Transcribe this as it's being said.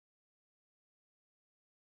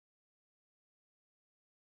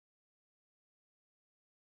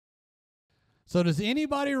So does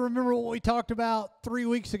anybody remember what we talked about 3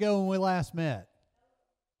 weeks ago when we last met?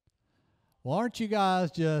 Well, aren't you guys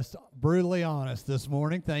just brutally honest this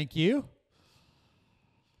morning? Thank you.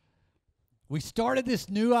 We started this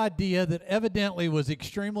new idea that evidently was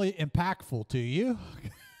extremely impactful to you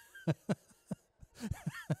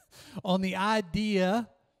on the idea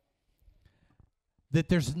that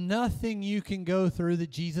there's nothing you can go through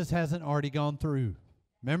that Jesus hasn't already gone through.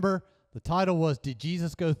 Remember, the title was, Did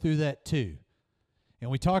Jesus Go Through That Too? And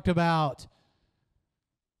we talked about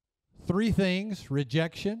 3 things: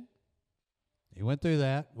 rejection. He went through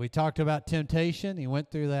that. We talked about temptation. He went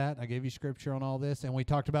through that. I gave you scripture on all this. And we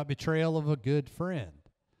talked about betrayal of a good friend.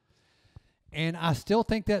 And I still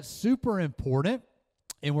think that's super important.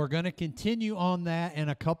 And we're going to continue on that in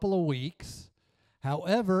a couple of weeks.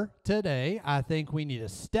 However, today, I think we need to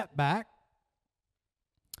step back.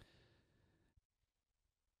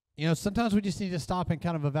 You know, sometimes we just need to stop and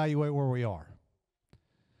kind of evaluate where we are.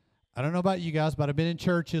 I don't know about you guys, but I've been in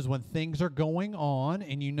churches when things are going on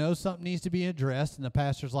and you know something needs to be addressed, and the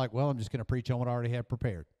pastor's like, well, I'm just going to preach on what I already have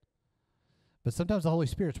prepared. But sometimes the Holy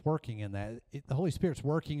Spirit's working in that. The Holy Spirit's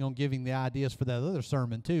working on giving the ideas for that other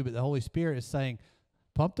sermon too, but the Holy Spirit is saying,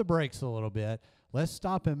 pump the brakes a little bit. Let's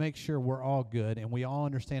stop and make sure we're all good and we all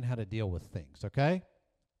understand how to deal with things, okay?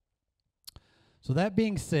 So that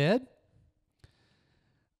being said,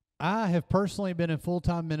 I have personally been in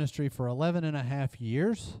full-time ministry for 11 and a half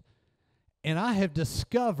years. And I have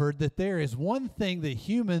discovered that there is one thing that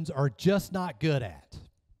humans are just not good at.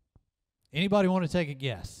 Anybody want to take a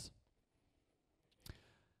guess?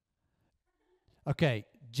 Okay,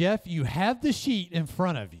 Jeff, you have the sheet in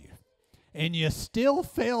front of you, and you still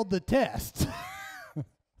failed the test.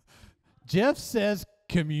 Jeff says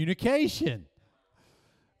communication.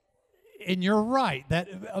 And you're right, that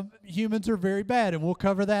humans are very bad, and we'll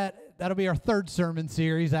cover that. That'll be our 3rd sermon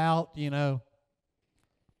series out,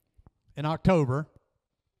 in October.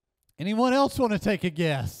 Anyone else want to take a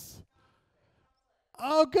guess?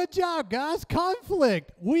 Oh, good job, guys.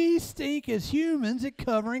 Conflict. We stink as humans at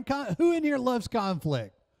covering who in here loves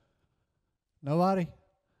conflict? Nobody?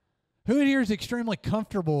 Who in here is extremely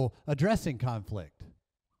comfortable addressing conflict?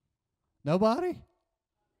 Nobody?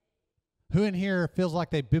 Who in here feels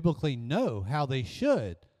like they biblically know how they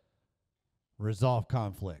should resolve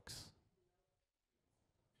conflicts?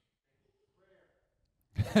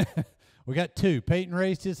 We got 2. Peyton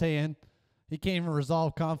raised his hand. He can't even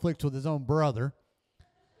resolve conflicts with his own brother.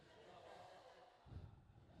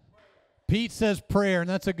 Pete says prayer, and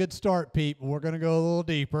that's a good start, Pete, but we're going to go a little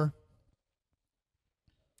deeper.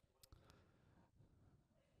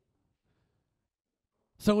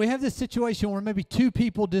 So we have this situation where maybe 2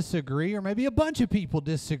 people disagree, or maybe a bunch of people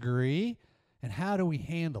disagree, and how do we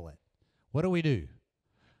handle it? What do we do?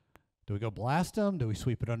 Do we go blast them? Do we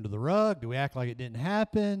sweep it under the rug? Do we act like it didn't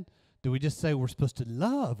happen? Do we just say we're supposed to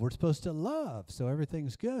love? We're supposed to love, so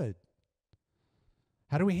everything's good.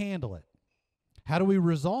 How do we handle it? How do we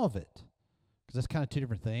resolve it? Because that's kind of 2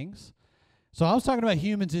 different things. So I was talking about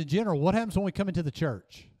humans in general. What happens when we come into the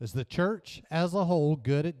church? Is the church as a whole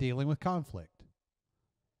good at dealing with conflict?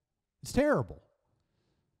 It's terrible.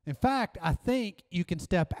 In fact, I think you can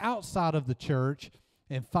step outside of the church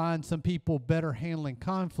and find some people better handling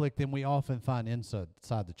conflict than we often find inside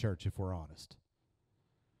the church, if we're honest.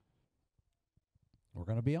 We're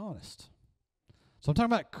going to be honest. So I'm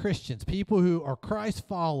talking about Christians, people who are Christ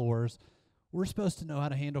followers. We're supposed to know how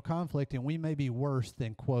to handle conflict, and we may be worse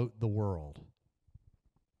than, quote, the world.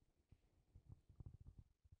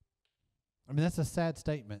 I mean, that's a sad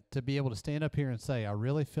statement to be able to stand up here and say, I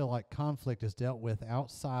really feel like conflict is dealt with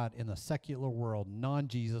outside in the secular world,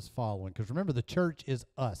 non-Jesus following. Because remember, the church is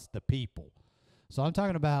us, the people. So I'm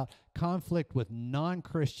talking about conflict with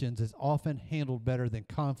non-Christians is often handled better than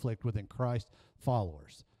conflict within Christ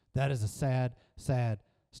followers. That is a sad, sad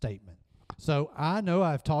statement. So I know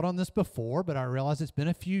I've taught on this before, but I realize it's been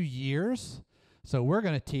a few years. So we're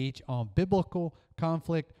going to teach on biblical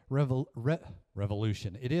conflict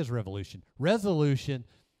revolution. It is revolution. Resolution.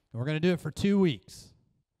 And we're going to do it for 2 weeks.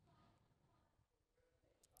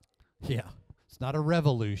 Yeah. It's not a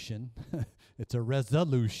revolution. It's a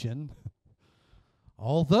resolution.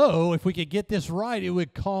 Although, if we could get this right, it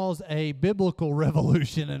would cause a biblical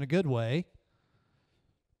revolution in a good way.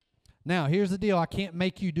 Now, here's the deal. I can't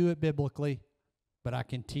make you do it biblically, but I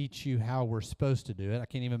can teach you how we're supposed to do it. I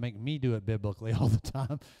can't even make me do it biblically all the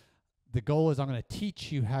time. The goal is I'm going to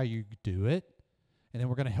teach you how you do it, and then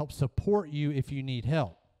we're going to help support you if you need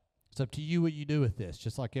help. It's up to you what you do with this,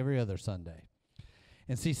 just like every other Sunday.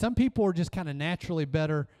 And see, some people are just kind of naturally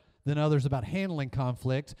better than others about handling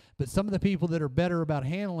conflict, but some of the people that are better about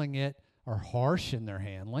handling it are harsh in their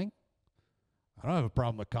handling. I don't have a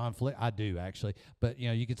problem with conflict. I do, actually. But,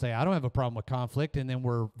 you could say, I don't have a problem with conflict, and then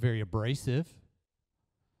we're very abrasive.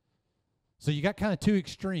 So you got kind of two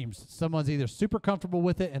extremes. Someone's either super comfortable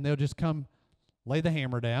with it, and they'll just come lay the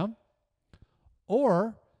hammer down,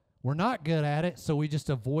 or we're not good at it, so we just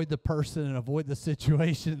avoid the person and avoid the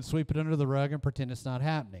situation and sweep it under the rug and pretend it's not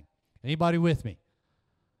happening. Anybody with me?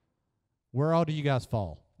 Where all do you guys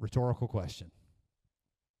fall? Rhetorical question.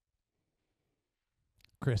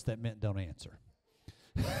 Chris, that meant don't answer.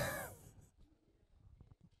 And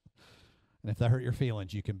if that hurt your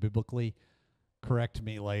feelings, you can biblically correct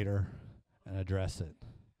me later and address it.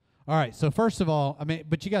 All right, so first of all,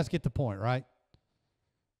 but you guys get the point, right?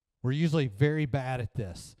 We're usually very bad at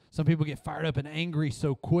this. Some people get fired up and angry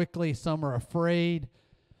so quickly. Some are afraid.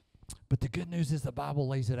 But the good news is the Bible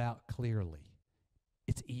lays it out clearly.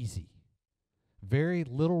 It's easy. Very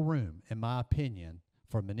little room, in my opinion,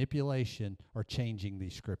 for manipulation or changing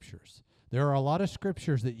these scriptures. There are a lot of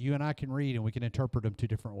scriptures that you and I can read, and we can interpret them two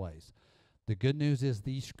different ways. The good news is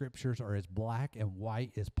these scriptures are as black and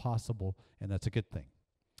white as possible, and that's a good thing.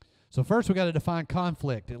 So first, we got to define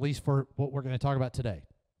conflict, at least for what we're going to talk about today.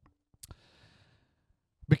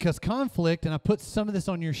 Because conflict, and I put some of this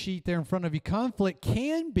on your sheet there in front of you, conflict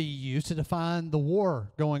can be used to define the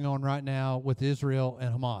war going on right now with Israel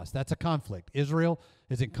and Hamas. That's a conflict. Israel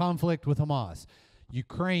is in conflict with Hamas.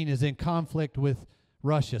 Ukraine is in conflict with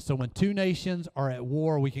Russia. So when two nations are at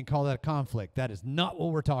war, we can call that a conflict. That is not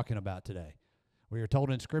what we're talking about today. We are told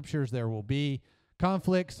in scriptures there will be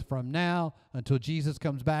conflicts from now until Jesus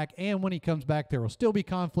comes back. And when he comes back, there will still be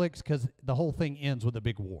conflicts because the whole thing ends with a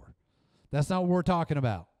big war. That's not what we're talking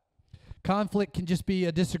about. Conflict can just be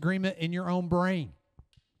a disagreement in your own brain.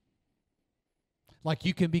 Like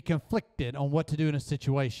you can be conflicted on what to do in a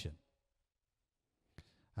situation.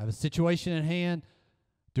 I have a situation in hand.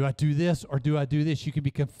 Do I do this or do I do this? You can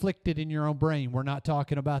be conflicted in your own brain. We're not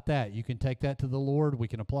talking about that. You can take that to the Lord. We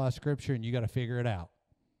can apply Scripture, and you got to figure it out.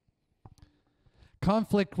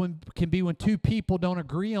 Conflict can be when two people don't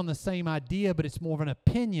agree on the same idea, but it's more of an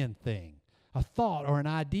opinion thing, a thought or an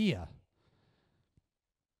idea.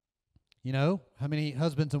 You know, how many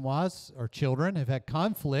husbands and wives or children have had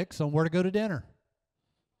conflicts on where to go to dinner?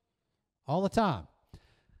 All the time.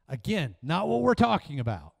 Again, not what we're talking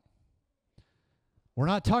about. We're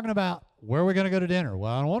not talking about where we're going to go to dinner.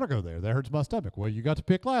 Well, I don't want to go there. That hurts my stomach. Well, you got to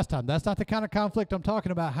pick last time. That's not the kind of conflict I'm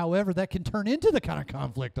talking about. However, that can turn into the kind of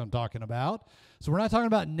conflict I'm talking about. So we're not talking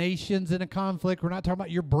about nations in a conflict. We're not talking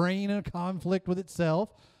about your brain in a conflict with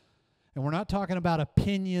itself. And we're not talking about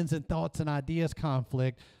opinions and thoughts and ideas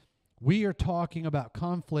conflict. We are talking about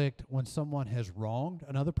conflict when someone has wronged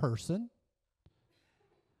another person.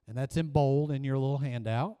 And that's in bold in your little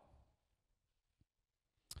handout.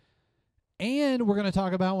 And we're going to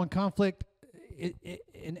talk about when conflict,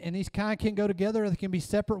 and these kind of can go together, or they can be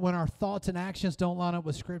separate when our thoughts and actions don't line up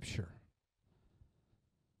with Scripture,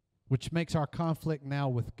 which makes our conflict now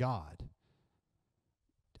with God.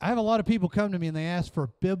 I have a lot of people come to me and they ask for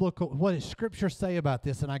biblical, what does Scripture say about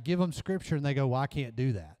this? And I give them Scripture and they go, well, I can't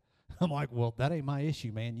do that. I'm like, well, that ain't my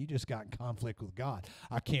issue, man. You just got in conflict with God.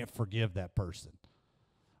 I can't forgive that person.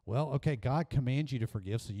 Well, okay, God commands you to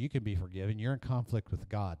forgive so you can be forgiven. You're in conflict with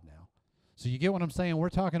God now. So you get what I'm saying? We're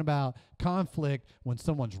talking about conflict when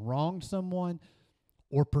someone's wronged someone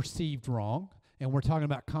or perceived wrong. And we're talking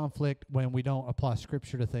about conflict when we don't apply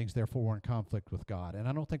Scripture to things, therefore we're in conflict with God. And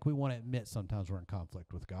I don't think we want to admit sometimes we're in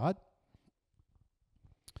conflict with God.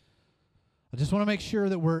 I just want to make sure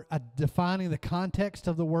that we're defining the context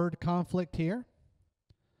of the word conflict here.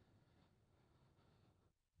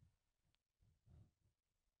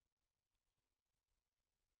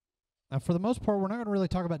 Now, for the most part, we're not going to really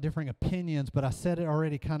talk about differing opinions, but I said it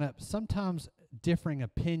already kind of, sometimes differing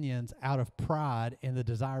opinions out of pride and the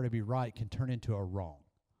desire to be right can turn into a wrong.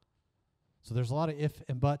 So there's a lot of if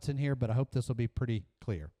and buts in here, but I hope this will be pretty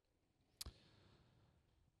clear.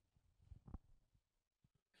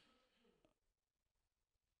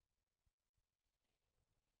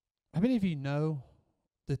 How many of you know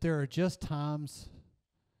that there are just times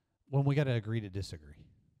when we got to agree to disagree?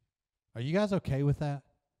 Are you guys okay with that?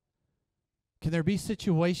 Can there be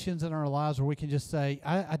situations in our lives where we can just say,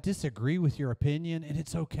 I disagree with your opinion, and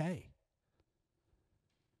it's okay?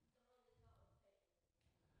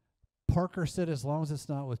 Parker said, as long as it's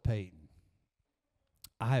not with Peyton.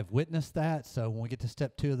 I have witnessed that, so when we get to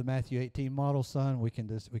step 2 of the Matthew 18 model, son, we can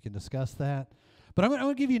discuss that. But I'm going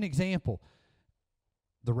to give you an example.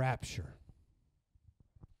 The rapture.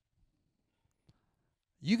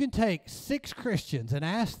 You can take 6 Christians and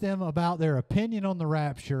ask them about their opinion on the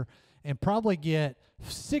rapture and probably get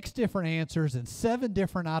 6 different answers and 7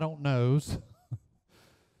 different I don't knows.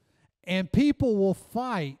 And people will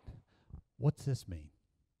fight. What's this mean?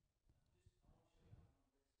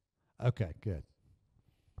 Okay, good.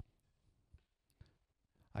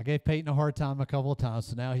 I gave Peyton a hard time a couple of times,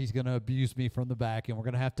 so now he's going to abuse me from the back, and we're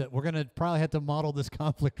going to probably have to model this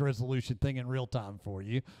conflict resolution thing in real time for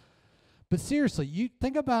you. But seriously, you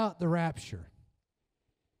think about the rapture.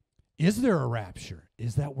 Is there a rapture?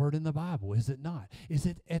 Is that word in the Bible? Is it not? Is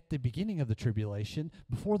it at the beginning of the tribulation,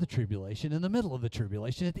 before the tribulation, in the middle of the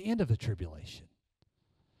tribulation, at the end of the tribulation?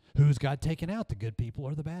 Who's got taken out, the good people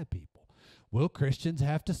or the bad people? Will Christians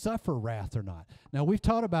have to suffer wrath or not? Now, we've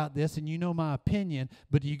taught about this, and you know my opinion,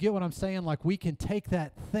 but do you get what I'm saying? Like, we can take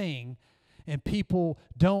that thing, and people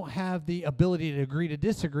don't have the ability to agree to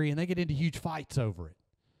disagree, and they get into huge fights over it.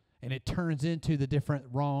 And it turns into the different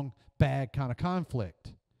wrong, bad kind of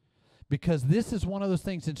conflict. Because this is one of those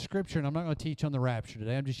things in Scripture, and I'm not going to teach on the rapture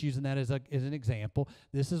today. I'm just using that as an example.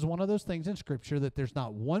 This is one of those things in Scripture that there's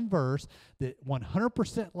not one verse that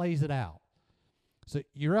 100% lays it out. So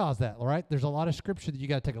you realize that, all right? There's a lot of Scripture that you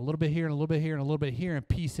got to take a little bit here and a little bit here and a little bit here and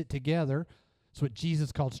piece it together. It's what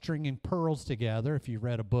Jesus called stringing pearls together, if you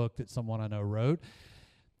read a book that someone I know wrote.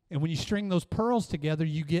 And when you string those pearls together,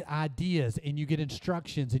 you get ideas and you get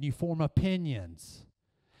instructions and you form opinions.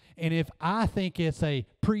 And if I think it's a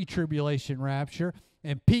pre-tribulation rapture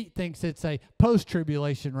and Pete thinks it's a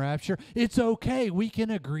post-tribulation rapture, it's okay. We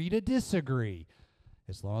can agree to disagree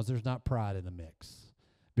as long as there's not pride in the mix.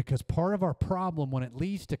 Because part of our problem when it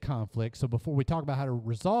leads to conflict, so before we talk about how to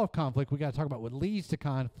resolve conflict, we got to talk about what leads to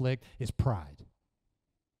conflict is pride.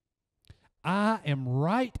 I am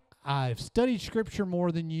right. I've studied Scripture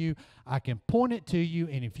more than you. I can point it to you,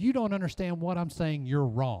 and if you don't understand what I'm saying, you're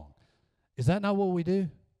wrong. Is that not what we do?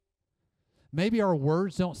 Maybe our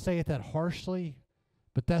words don't say it that harshly,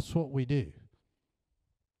 but that's what we do.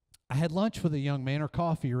 I had lunch with a young man or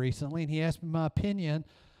coffee recently, and he asked me my opinion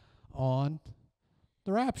on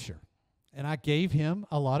the rapture. And I gave him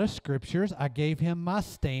a lot of scriptures. I gave him my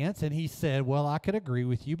stance, and he said, well, I could agree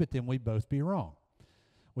with you, but then we'd both be wrong,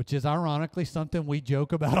 which is ironically something we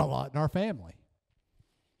joke about a lot in our family.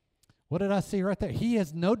 What did I see right there? He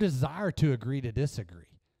has no desire to agree to disagree.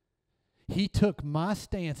 He took my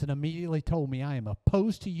stance and immediately told me, I am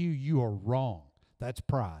opposed to you. You are wrong. That's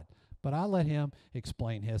pride. But I let him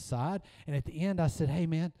explain his side. And at the end, I said, hey,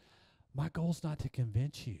 man, my goal's not to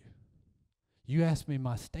convince you. You asked me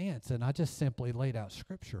my stance, and I just simply laid out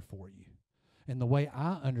Scripture for you and the way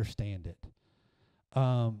I understand it.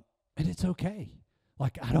 And it's okay.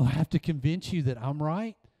 Like, I don't have to convince you that I'm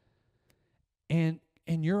right. And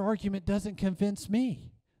your argument doesn't convince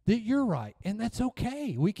me that you're right. And that's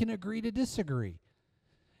okay. We can agree to disagree.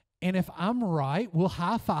 And if I'm right, we'll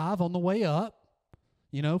high five on the way up.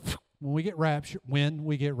 You know, when we get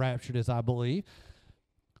raptured, as I believe.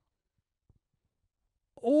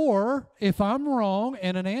 Or if I'm wrong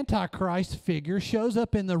and an Antichrist figure shows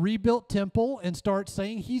up in the rebuilt temple and starts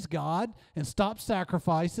saying he's God and stops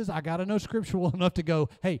sacrifices, I got to know Scripture well enough to go,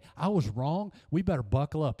 hey, I was wrong. We better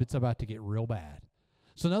buckle up. It's about to get real bad.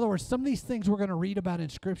 So in other words, some of these things we're going to read about in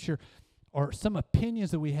Scripture or some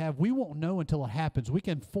opinions that we have, we won't know until it happens. We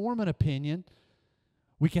can form an opinion.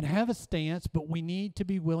 We can have a stance, but we need to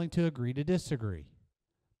be willing to agree to disagree.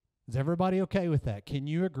 Is everybody okay with that? Can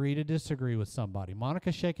you agree to disagree with somebody?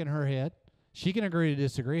 Monica's shaking her head. She can agree to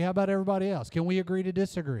disagree. How about everybody else? Can we agree to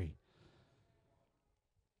disagree?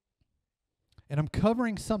 And I'm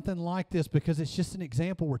covering something like this because it's just an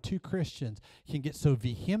example where two Christians can get so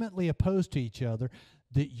vehemently opposed to each other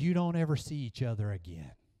that you don't ever see each other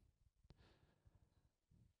again.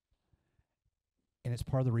 And it's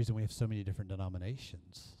part of the reason we have so many different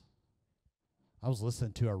denominations. I was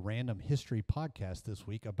listening to a random history podcast this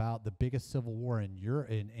week about the biggest civil war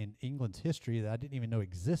in England's history that I didn't even know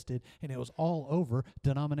existed, and it was all over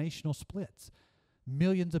denominational splits.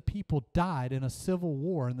 Millions of people died in a civil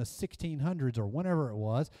war in the 1600s or whenever it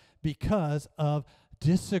was because of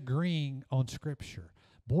disagreeing on Scripture.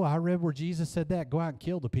 Boy, I read where Jesus said that. Go out and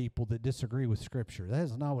kill the people that disagree with Scripture. That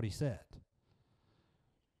is not what he said.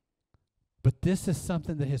 But this is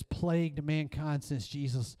something that has plagued mankind since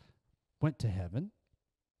Jesus went to heaven.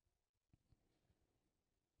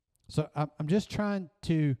 So I'm just trying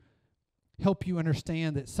to help you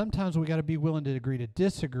understand that sometimes we got to be willing to agree to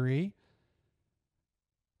disagree.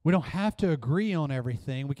 We don't have to agree on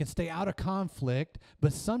everything. We can stay out of conflict,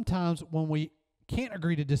 but sometimes when we can't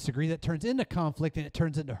agree to disagree, that turns into conflict and it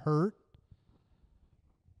turns into hurt.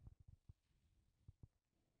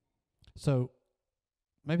 So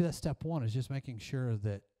maybe that's step one, is just making sure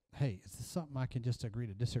that, hey, is this something I can just agree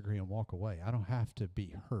to disagree and walk away? I don't have to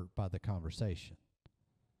be hurt by the conversation.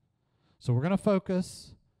 So we're going to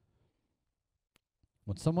focus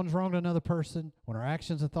When someone's wronged another person, when our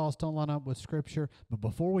actions and thoughts don't line up with Scripture. But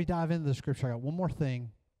before we dive into the Scripture, I got one more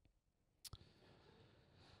thing.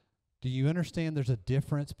 Do you understand there's a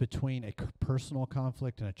difference between a personal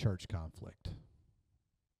conflict and a church conflict?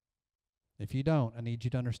 If you don't, I need you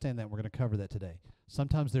to understand that. We're going to cover that today.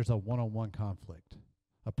 Sometimes there's a one-on-one conflict.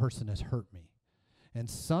 A person has hurt me. And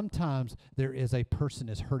sometimes there is a person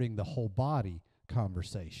is hurting the whole body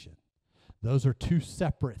conversation. Those are two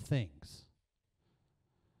separate things.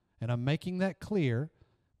 And I'm making that clear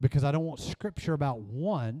because I don't want Scripture about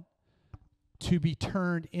one to be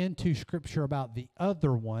turned into Scripture about the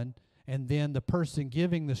other one, and then the person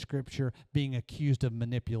giving the Scripture being accused of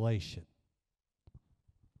manipulation.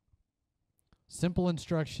 Simple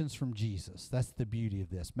instructions from Jesus. That's the beauty of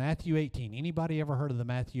this. Matthew 18. Anybody ever heard of the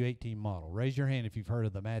Matthew 18 model? Raise your hand if you've heard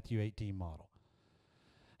of the Matthew 18 model.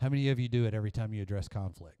 How many of you do it every time you address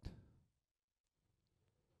conflict?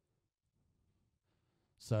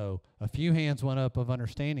 So a few hands went up of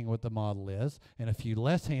understanding what the model is, and a few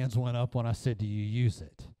less hands went up when I said, do you use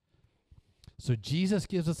it? So Jesus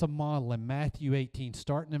gives us a model in Matthew 18,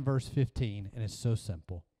 starting in verse 15, and it's so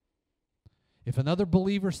simple. If another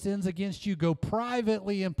believer sins against you, go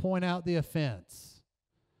privately and point out the offense.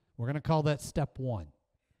 We're going to call that step one.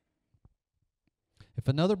 If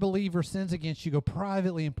another believer sins against you, go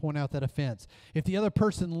privately and point out that offense. If the other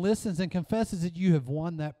person listens and confesses it, you have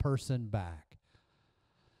won that person back.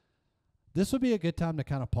 This would be a good time to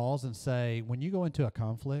kind of pause and say, when you go into a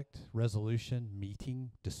conflict, resolution,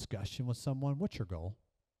 meeting, discussion with someone, what's your goal?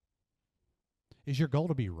 Is your goal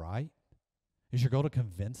to be right? Is your goal to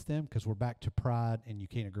convince them? Because we're back to pride and you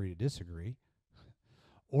can't agree to disagree.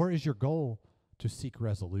 Or is your goal to seek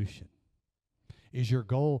resolution? Is your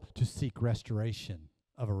goal to seek restoration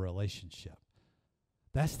of a relationship?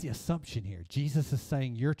 That's the assumption here. Jesus is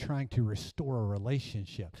saying you're trying to restore a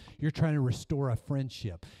relationship. You're trying to restore a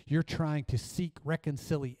friendship. You're trying to seek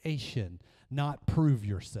reconciliation, not prove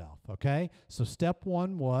yourself, okay? So step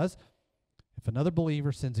one was, if another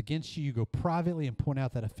believer sins against you, you go privately and point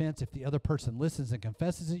out that offense. If the other person listens and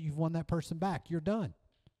confesses it, you've won that person back. You're done.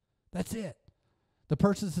 That's it. The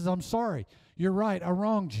person says, I'm sorry. You're right. I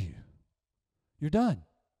wronged you. You're done.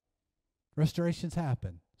 Restorations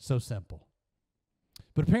happen. So simple.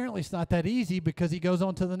 But apparently it's not that easy because he goes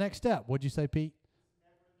on to the next step. What'd you say, Pete?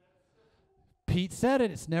 Pete said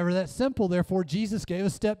it. It's never that simple. Therefore, Jesus gave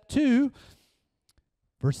us step 2.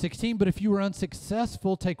 Verse 16, but if you are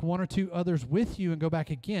unsuccessful, take 1 or 2 others with you and go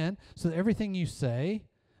back again, so that everything you say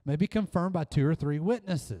may be confirmed by 2 or 3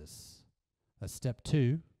 witnesses. That's step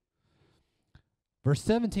 2. Verse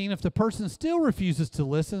 17, if the person still refuses to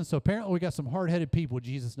listen, so apparently we got some hard-headed people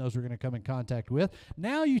Jesus knows we're going to come in contact with.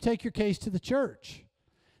 Now you take your case to the church.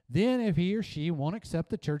 Then if he or she won't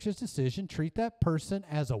accept the church's decision, treat that person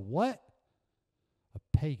as a what? A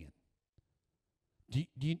pagan. Do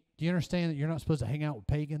you understand that you're not supposed to hang out with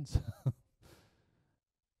pagans? You're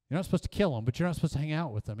not supposed to kill them, but you're not supposed to hang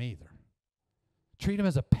out with them either. Treat them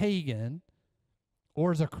as a pagan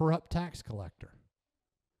or as a corrupt tax collector.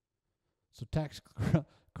 So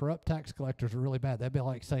corrupt tax collectors are really bad. That'd be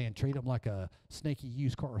like saying treat them like a snaky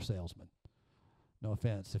used car salesman. No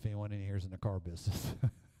offense if anyone in here is in the car business.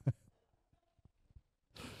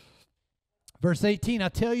 Verse 18, I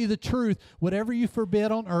tell you the truth, whatever you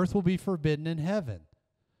forbid on earth will be forbidden in heaven.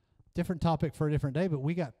 Different topic for a different day, but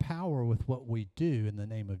we got power with what we do in the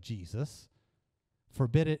name of Jesus.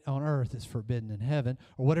 Forbid it on earth is forbidden in heaven,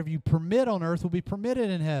 or whatever you permit on earth will be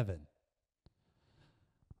permitted in heaven.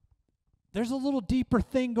 There's a little deeper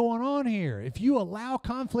thing going on here. If you allow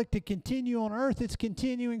conflict to continue on earth, it's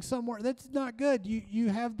continuing somewhere. That's not good. You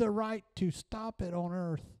have the right to stop it on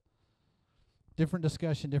earth. Different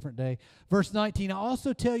discussion, different day. Verse 19, I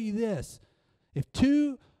also tell you this. If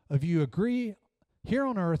 2 of you agree here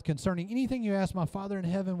on earth concerning anything you ask, my Father in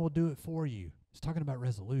heaven will do it for you. It's talking about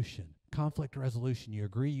resolution, conflict resolution. You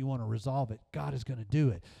agree, you want to resolve it. God is going to do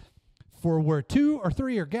it. For where 2 or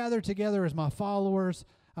 3 are gathered together as my followers,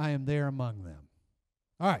 I am there among them.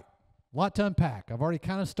 All right, a lot to unpack. I've already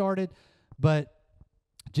kind of started, but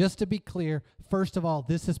just to be clear, first of all,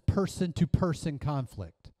 this is person-to-person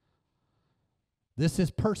conflict. This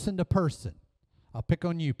is person to person. I'll pick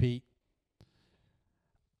on you, Pete.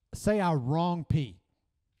 Say I wrong Pete.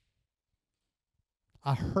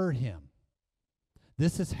 I hurt him.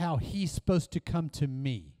 This is how he's supposed to come to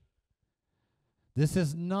me. This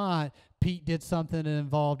is not Pete did something that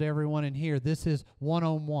involved everyone in here. This is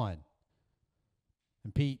one-on-one.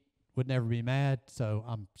 And Pete would never be mad, so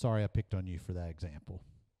I'm sorry I picked on you for that example.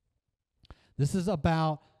 This is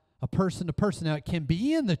about a person to person. Now, it can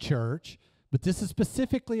be in the church, But this is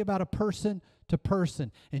specifically about a person to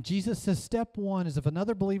person. And Jesus says step one is if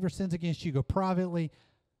another believer sins against you, go privately.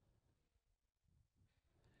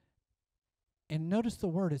 And notice the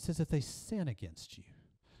word, it says if they sin against you.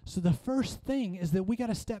 So the first thing is that we got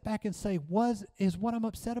to step back and say, is what I'm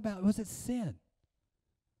upset about, was it sin?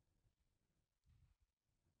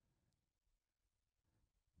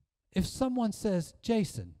 If someone says,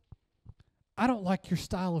 Jason, I don't like your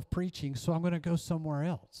style of preaching, so I'm going to go somewhere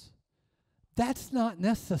else. That's not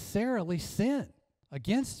necessarily sin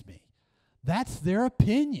against me. That's their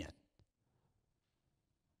opinion.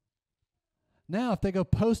 Now, if they go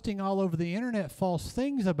posting all over the internet false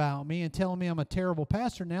things about me and telling me I'm a terrible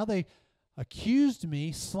pastor, now they accused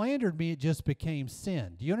me, slandered me, it just became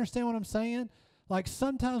sin. Do you understand what I'm saying? Like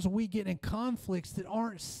sometimes we get in conflicts that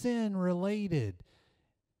aren't sin related.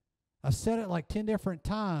 I've said it like 10 different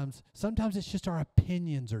times. Sometimes it's just our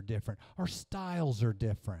opinions are different. Our styles are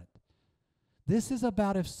different. This is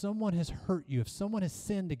about if someone has hurt you, if someone has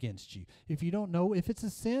sinned against you. If you don't know if it's a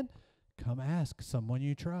sin, come ask someone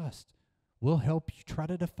you trust. We'll help you try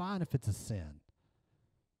to define if it's a sin.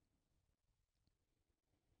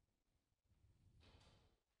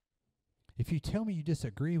 If you tell me you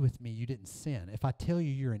disagree with me, you didn't sin. If I tell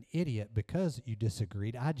you you're an idiot because you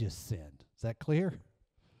disagreed, I just sinned. Is that clear?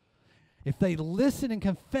 If they listen and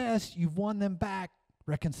confess, you've won them back.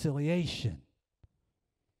 Reconciliation.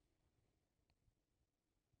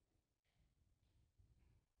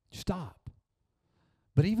 Stop.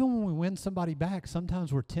 But even when we win somebody back,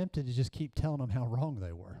 sometimes we're tempted to just keep telling them how wrong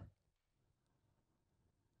they were.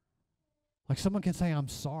 Like someone can say, I'm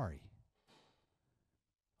sorry.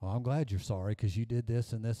 Well, I'm glad you're sorry because you did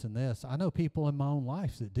this and this and this. I know people in my own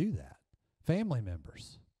life that do that. Family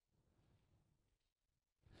members.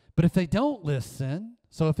 But if they don't listen,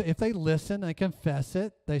 so if they listen, they confess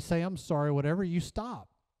it, they say, I'm sorry, whatever, you stop.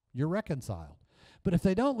 You're reconciled. But if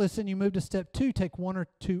they don't listen, you move to step 2, take 1 or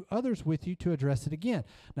 2 others with you to address it again.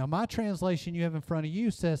 Now, my translation you have in front of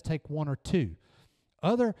you says take 1 or 2.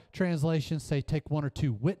 Other translations say take 1 or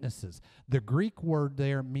 2 witnesses. The Greek word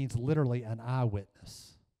there means literally an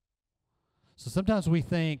eyewitness. So sometimes we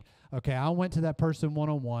think, okay, I went to that person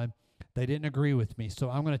one-on-one. They didn't agree with me,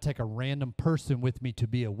 so I'm going to take a random person with me to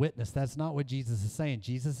be a witness. That's not what Jesus is saying.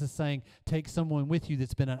 Jesus is saying take someone with you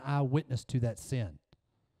that's been an eyewitness to that sin.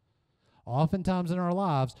 Oftentimes in our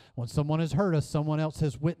lives, when someone has hurt us, someone else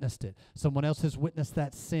has witnessed it. Someone else has witnessed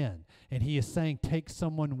that sin. And he is saying, take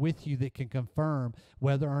someone with you that can confirm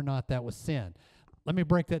whether or not that was sin. Let me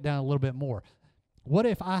break that down a little bit more. What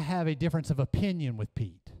if I have a difference of opinion with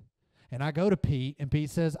Pete? And I go to Pete, and Pete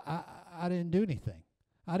says, I didn't do anything.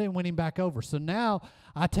 I didn't win him back over. So now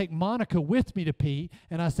I take Monica with me to Pete,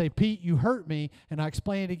 and I say, Pete, you hurt me. And I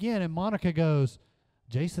explain it again, and Monica goes,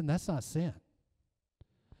 Jason, that's not sin.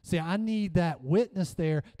 See, I need that witness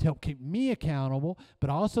there to help keep me accountable, but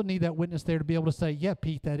I also need that witness there to be able to say, yeah,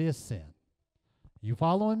 Pete, that is sin. You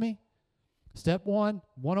following me? Step 1,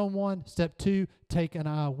 one-on-one. Step 2, take an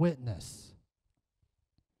eyewitness.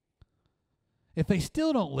 If they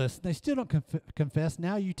still don't listen, they still don't confess,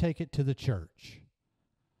 now you take it to the church.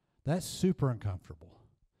 That's super uncomfortable.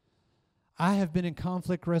 I have been in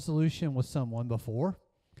conflict resolution with someone before.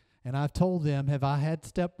 And I've told them, have I had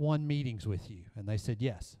step 1 meetings with you? And they said,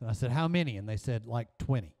 yes. And I said, how many? And they said, like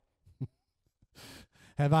 20.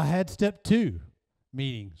 Have I had step 2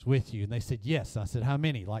 meetings with you? And they said, yes. I said, how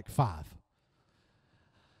many? Like 5.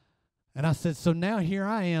 And I said, so now here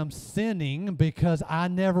I am sinning because I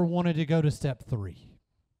never wanted to go to step 3.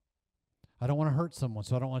 I don't want to hurt someone,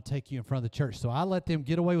 so I don't want to take you in front of the church. So I let them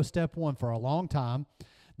get away with step 1 for a long time.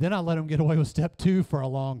 Then I let them get away with step 2 for a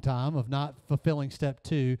long time of not fulfilling step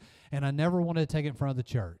 2, and I never wanted to take it in front of the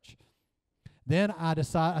church. Then I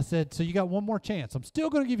said, so you got one more chance. I'm still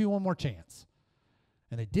going to give you one more chance.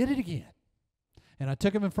 And they did it again. And I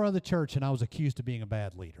took them in front of the church, and I was accused of being a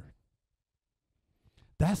bad leader.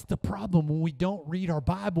 That's the problem when we don't read our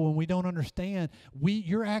Bible and we don't understand.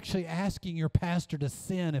 You're actually asking your pastor to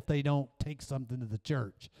sin if they don't take something to the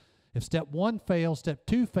church. If step 1 fails, step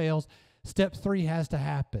 2 fails, step 3 has to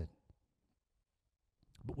happen.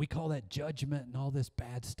 But we call that judgment and all this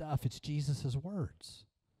bad stuff. It's Jesus' words.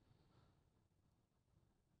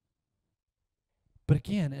 But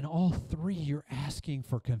again, in all 3, you're asking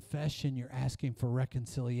for confession. You're asking for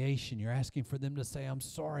reconciliation. You're asking for them to say, I'm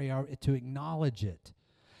sorry, or to acknowledge it.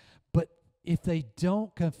 But if they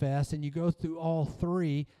don't confess and you go through all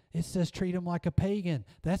 3, it says treat them like a pagan.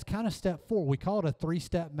 That's kind of step 4. We call it a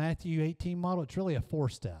 3-step Matthew 18 model. It's really a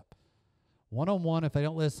 4-step. One-on-one, if they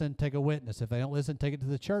don't listen, take a witness. If they don't listen, take it to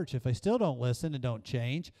the church. If they still don't listen and don't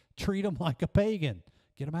change, treat them like a pagan.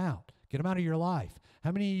 Get them out. Get them out of your life.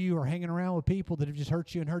 How many of you are hanging around with people that have just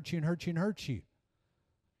hurt you and hurt you and hurt you and hurt you?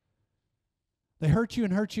 They hurt you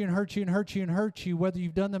and hurt you and hurt you and hurt you and hurt you, whether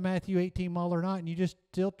you've done the Matthew 18 model or not, and you just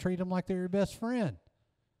still treat them like they're your best friend.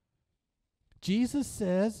 Jesus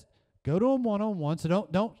says, go to them one-on-one. So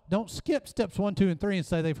don't skip steps 1, 2, and 3 and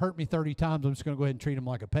say they've hurt me 30 times. I'm just going to go ahead and treat them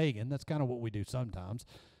like a pagan. That's kind of what we do sometimes.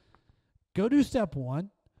 Go do step 1.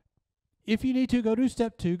 If you need to, go do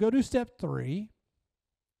step 2. Go do step 3.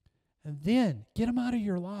 And then get them out of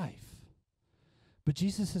your life. But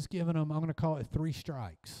Jesus has given them, I'm going to call it 3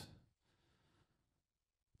 strikes.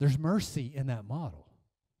 There's mercy in that model.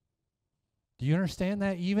 Do you understand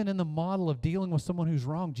that? Even in the model of dealing with someone who's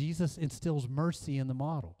wrong, Jesus instills mercy in the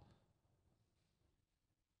model.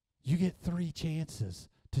 You get 3 chances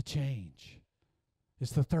to change.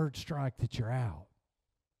 It's the 3rd strike that you're out.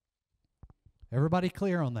 Everybody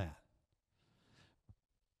clear on that?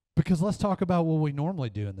 Because let's talk about what we normally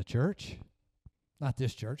do in the church. Not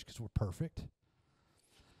this church, because we're perfect.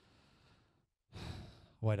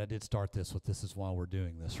 Wait, I did start this with this is why we're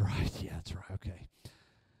doing this, right? Yeah, that's right. Okay.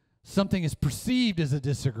 Something is perceived as a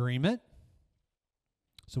disagreement,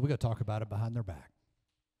 so we got to talk about it behind their back.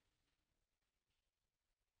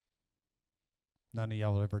 None of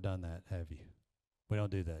y'all have ever done that, have you? We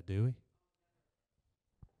don't do that, do we?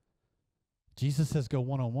 Jesus says go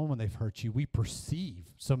one-on-one when they've hurt you. We perceive.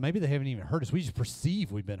 So maybe they haven't even hurt us. We just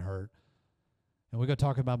perceive we've been hurt. And we go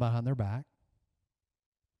talk about behind their back.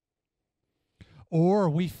 Or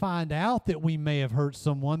we find out that we may have hurt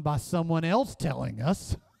someone by someone else telling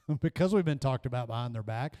us because we've been talked about behind their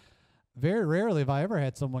back. Very rarely have I ever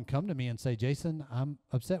had someone come to me and say, Jason, I'm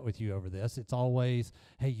upset with you over this. It's always,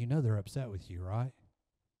 hey, you know they're upset with you, right?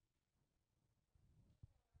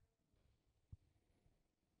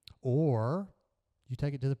 Or you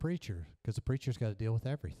take it to the preacher because the preacher's got to deal with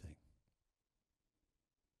everything.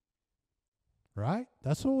 Right?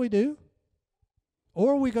 That's what we do.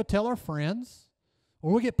 Or we go tell our friends.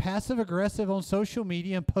 Or we get passive-aggressive on social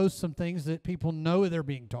media and post some things that people know they're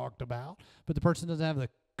being talked about, but the person doesn't have the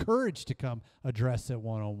courage to come address it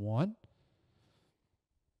one-on-one.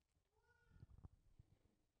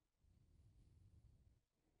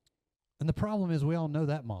 And the problem is we all know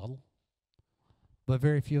that model, but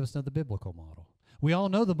very few of us know the biblical model. We all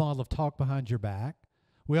know the model of talk behind your back.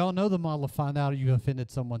 We all know the model of find out you offended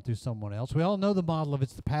someone through someone else. We all know the model of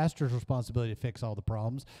it's the pastor's responsibility to fix all the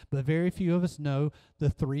problems, but very few of us know the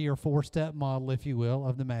 3 or 4 step model, if you will,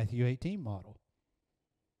 of the Matthew 18 model.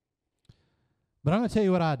 But I'm going to tell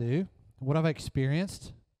you what I do, what I've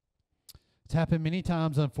experienced. It's happened many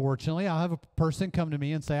times, unfortunately. I'll have a person come to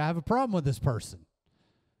me and say, I have a problem with this person.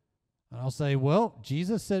 And I'll say, well,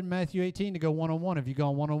 Jesus said in Matthew 18 to go one-on-one. Have you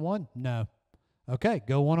gone one-on-one? No. Okay,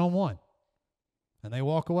 go one-on-one. And they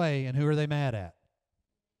walk away, and who are they mad at?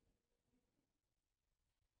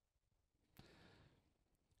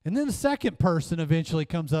 And then the second person eventually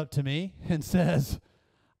comes up to me and says,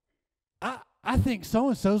 I think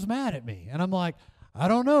so-and-so's mad at me. And I'm like, I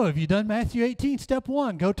don't know. Have you done Matthew 18, step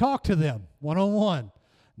 1? Go talk to them one-on-one.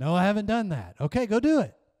 No, I haven't done that. Okay, go do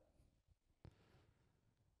it.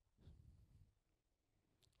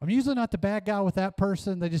 I'm usually not the bad guy with that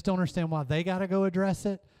person. They just don't understand why they got to go address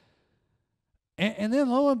it. And then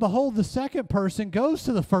lo and behold, the second person goes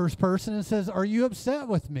to the first person and says, are you upset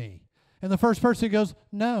with me? And the first person goes,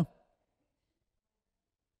 no.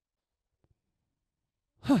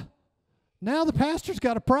 Huh. Now the pastor's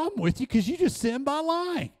got a problem with you because you just sinned by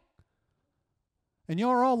lying. And y'all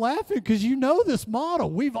are all laughing because you know this model.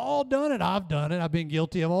 We've all done it. I've done it. I've been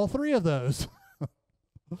guilty of all 3 of those.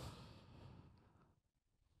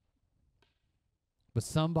 But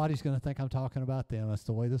somebody's going to think I'm talking about them. That's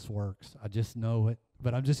the way this works. I just know it.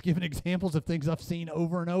 But I'm just giving examples of things I've seen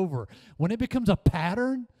over and over. When it becomes a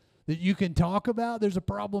pattern that you can talk about, there's a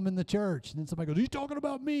problem in the church. And then somebody goes, he's talking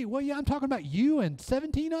about me. Well, yeah, I'm talking about you and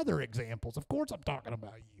 17 other examples. Of course I'm talking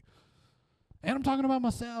about you. And I'm talking about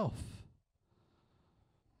myself.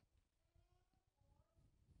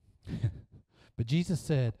 But Jesus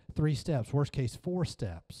said 3 steps, worst case 4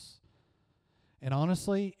 steps. And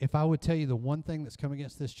honestly, if I would tell you the one thing that's come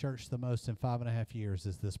against this church the most in 5.5 years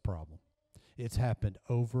is this problem. It's happened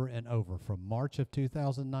over and over from March of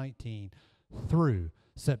 2019 through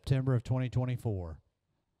September of 2024.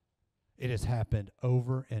 It has happened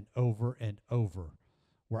over and over and over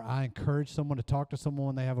where I encourage someone to talk to someone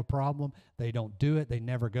when they have a problem. They don't do it. They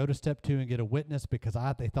never go to step 2 and get a witness because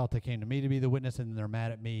they thought they came to me to be the witness, and then they're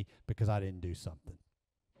mad at me because I didn't do something.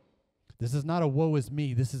 This is not a woe is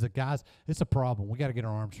me. This is it's a problem. We got to get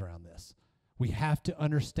our arms around this. We have to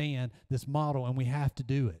understand this model, and we have to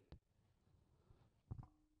do it.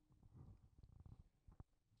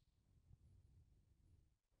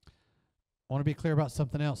 I want to be clear about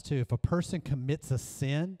something else too. If a person commits a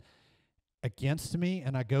sin against me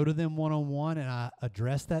and I go to them one-on-one and I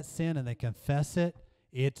address that sin and they confess it,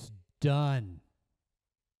 it's done.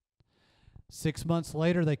 6 months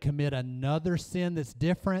later, they commit another sin that's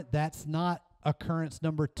different. That's not occurrence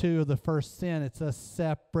number 2 of the first sin. It's a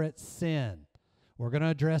separate sin. We're going to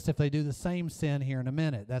address if they do the same sin here in a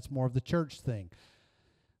minute. That's more of the church thing.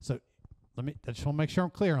 So I just want to make sure I'm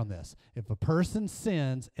clear on this. If a person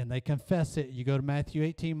sins and they confess it, you go to Matthew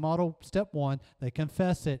 18, model step 1, they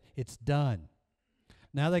confess it, it's done.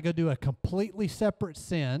 Now they go do a completely separate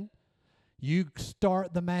sin. You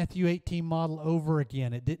start the Matthew 18 model over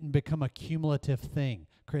again. It didn't become a cumulative thing.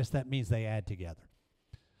 Chris, that means they add together.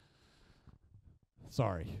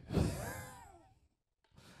 Sorry.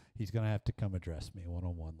 He's going to have to come address me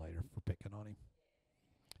one-on-one later for picking on him.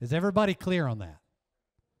 Is everybody clear on that?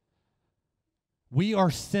 We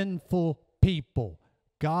are sinful people.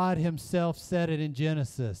 God himself said it in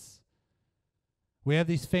Genesis. We have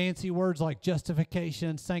these fancy words like justification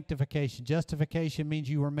and sanctification. Justification means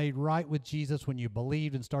you were made right with Jesus when you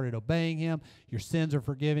believed and started obeying him. Your sins are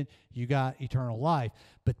forgiven. You got eternal life.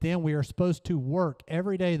 But then we are supposed to work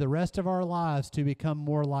every day the rest of our lives to become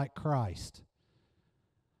more like Christ.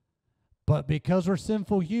 But because we're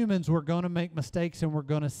sinful humans, we're going to make mistakes and we're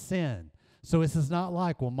going to sin. So this is not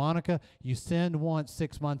like, well, Monica, you sinned once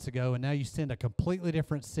 6 months ago, and now you sinned a completely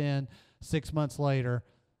different sin 6 months later,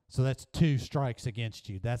 so that's 2 strikes against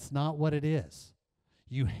you. That's not what it is.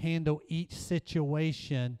 You handle each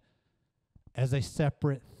situation as a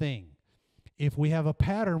separate thing. If we have a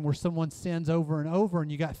pattern where someone sins over and over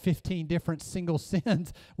and you got 15 different single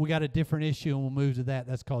sins, we got a different issue, and we'll move to that.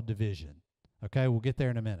 That's called division. Okay, we'll get there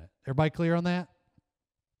in a minute. Everybody clear on that?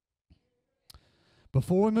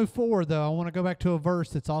 Before we move forward, though, I want to go back to a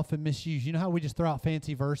verse that's often misused. You know how we just throw out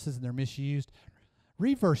fancy verses and they're misused?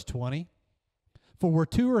 Read verse 20. For where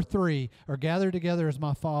 2 or 3 are gathered together as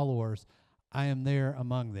my followers, I am there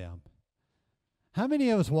among them. How many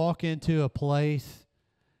of us walk into a place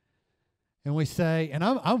and we say, and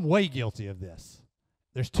I'm way guilty of this.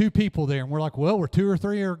 There's 2 people there, and we're like, well, where 2 or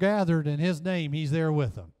 3 are gathered in his name, he's there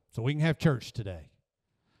with them. So we can have church today.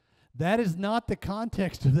 That is not the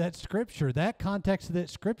context of that scripture. That context of that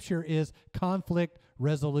scripture is conflict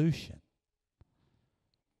resolution.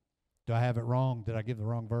 Do I have it wrong? Did I give the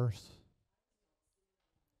wrong verse?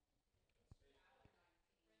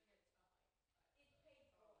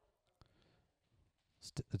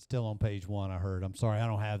 It's still on page 1, I heard. I'm sorry, I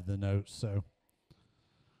don't have the notes, so.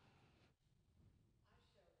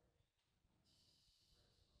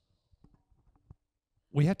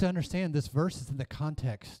 We have to understand this verse is in the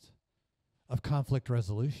context of conflict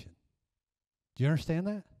resolution. Do you understand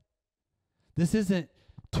that? This isn't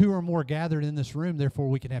 2 or more gathered in this room, therefore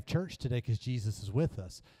we can have church today because Jesus is with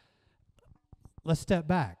us. Let's step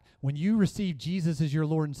back. When you received Jesus as your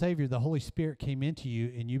Lord and Savior, the Holy Spirit came into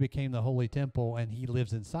you and you became the holy temple and he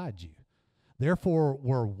lives inside you. Therefore,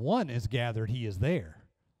 where 1 is gathered, he is there.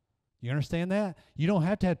 You understand that? You don't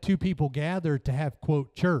have to have 2 people gathered to have,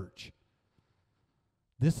 quote, church.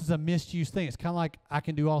 This is a misused thing. It's kind of like I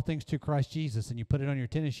can do all things through Christ Jesus, and you put it on your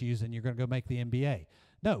tennis shoes and you're going to go make the NBA.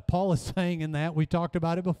 No, Paul is saying in that, we talked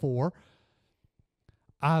about it before,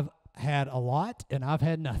 I've had a lot and I've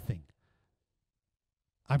had nothing.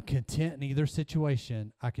 I'm content in either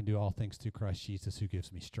situation. I can do all things through Christ Jesus who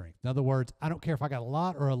gives me strength. In other words, I don't care if I got a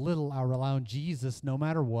lot or a little, I rely on Jesus no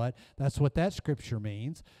matter what. That's what that scripture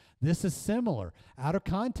means. This is similar. Out of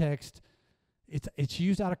context, it's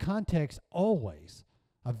used out of context always.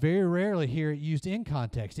 I very rarely hear it used in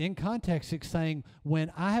context. In context, it's saying,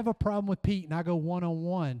 when I have a problem with Pete and I go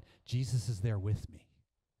one-on-one, Jesus is there with me.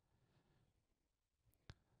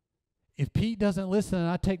 If Pete doesn't listen and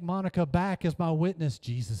I take Monica back as my witness,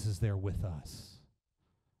 Jesus is there with us.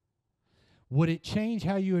 Would it change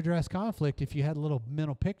how you address conflict if you had a little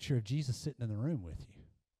mental picture of Jesus sitting in the room with you?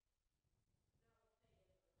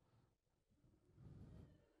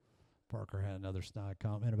 Parker had another snide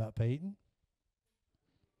comment about Peyton.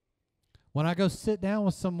 When I go sit down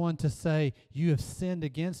with someone to say, you have sinned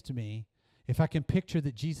against me, if I can picture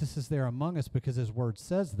that Jesus is there among us because his word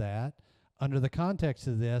says that, under the context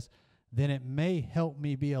of this, then it may help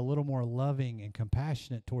me be a little more loving and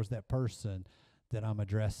compassionate towards that person that I'm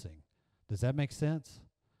addressing. Does that make sense?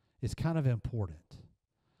 It's kind of important.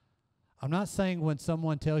 I'm not saying when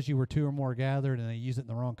someone tells you we're 2 or more gathered and they use it in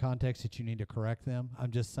the wrong context that you need to correct them.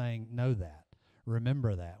 I'm just saying know that.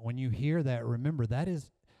 Remember that. When you hear that, remember that is,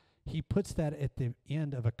 he puts that at the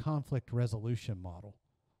end of a conflict resolution model.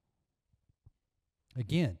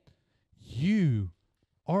 Again, you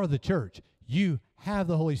are the church. You have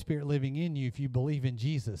the Holy Spirit living in you if you believe in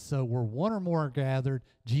Jesus. So where one or more are gathered,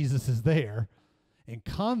 Jesus is there. In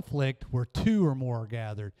conflict, where two or more are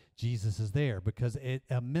gathered, Jesus is there. Because at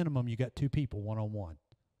a minimum, you got two people one-on-one.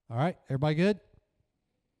 All right? Everybody good?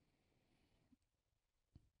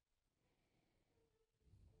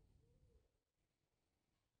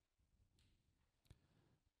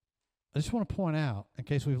 I just want to point out, in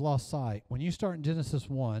case we've lost sight, when you start in Genesis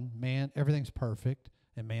 1, man, everything's perfect,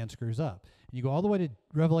 and man screws up. And you go all the way to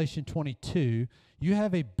Revelation 22, you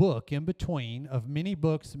have a book in between of many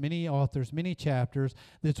books, many authors, many chapters,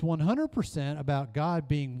 that's 100% about God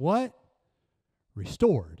being what?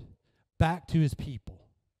 Restored back to his people.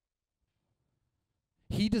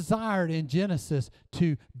 He desired in Genesis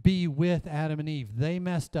to be with Adam and Eve. They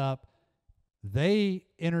messed up. They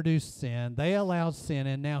introduced sin. They allowed sin,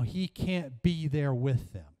 and now he can't be there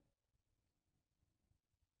with them.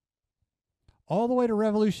 All the way to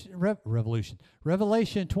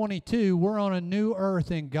Revelation 22, we're on a new earth,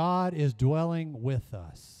 and God is dwelling with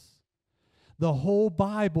us. The whole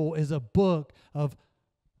Bible is a book of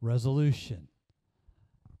resolution.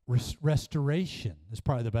 Restoration is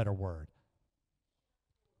probably the better word.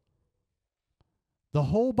 The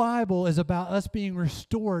whole Bible is about us being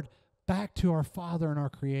restored back to our Father and our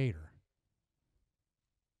Creator.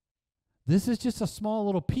 This is just a small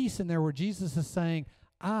little piece in there where Jesus is saying,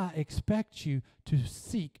 I expect you to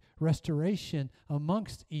seek restoration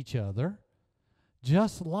amongst each other,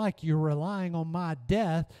 just like you're relying on my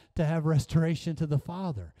death to have restoration to the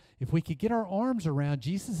Father. If we could get our arms around,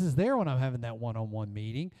 Jesus is there when I'm having that one-on-one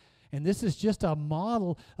meeting, and this is just a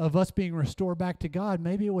model of us being restored back to God,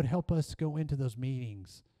 maybe it would help us go into those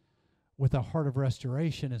meetings with a heart of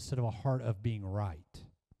restoration instead of a heart of being right.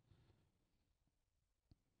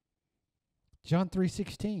 John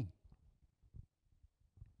 3:16.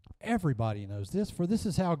 Everybody knows this. For this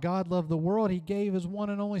is how God loved the world. He gave his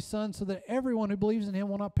one and only Son so that everyone who believes in him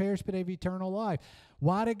will not perish but have eternal life.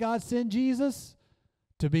 Why did God send Jesus?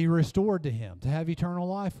 To be restored to him, to have eternal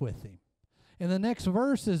life with him. And the next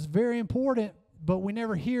verse is very important, but we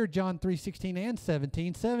never hear John 3:16 and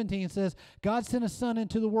 17. 17 says, God sent his Son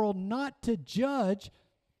into the world not to judge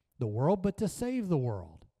the world, but to save the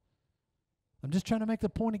world. I'm just trying to make the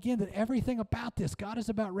point again that everything about this, God is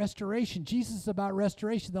about restoration. Jesus is about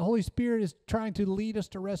restoration. The Holy Spirit is trying to lead us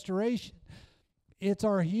to restoration. It's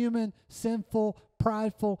our human, sinful,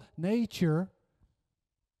 prideful nature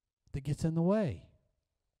that gets in the way.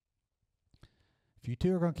 If you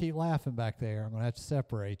two are going to keep laughing back there, I'm going to have to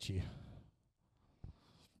separate you.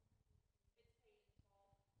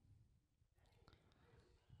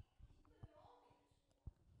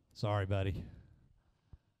 Sorry, buddy.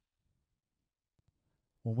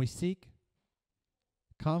 When we seek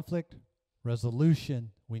conflict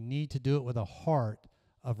resolution, we need to do it with a heart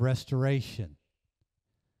of restoration.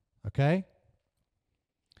 Okay?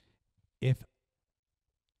 If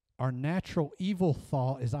our natural evil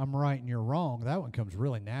thought is I'm right and you're wrong, that one comes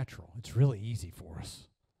really natural. It's really easy for us.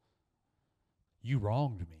 You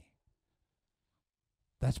wronged me.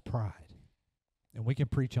 That's pride. And we can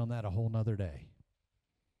preach on that a whole nother day.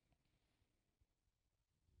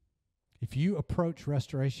 If you approach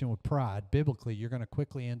restoration with pride, biblically, you're going to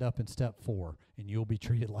quickly end up in step 4, and you'll be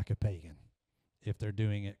treated like a pagan if they're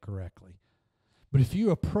doing it correctly. But if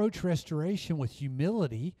you approach restoration with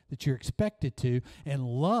humility that you're expected to, and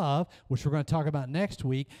love, which we're going to talk about next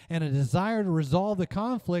week, and a desire to resolve the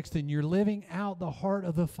conflicts, then you're living out the heart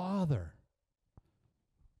of the Father.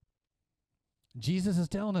 Jesus is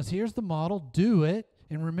telling us, here's the model, do it,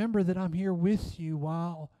 and remember that I'm here with you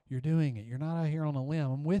while you're doing it. You're not out here on a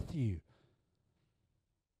limb. I'm with you.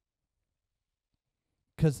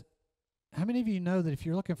 Because how many of you know that if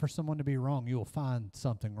you're looking for someone to be wrong, you will find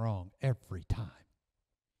something wrong every time?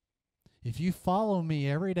 If you follow me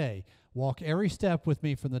every day, walk every step with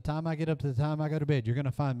me from the time I get up to the time I go to bed, you're going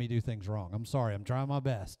to find me do things wrong. I'm sorry, I'm trying my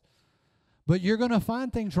best. But you're going to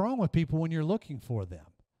find things wrong with people when you're looking for them.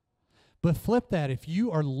 But flip that. If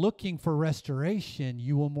you are looking for restoration,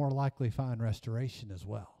 you will more likely find restoration as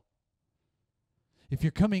well. If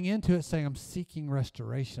you're coming into it saying, I'm seeking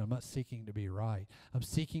restoration, I'm not seeking to be right. I'm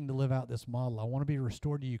seeking to live out this model. I want to be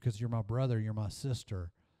restored to you because you're my brother, you're my sister.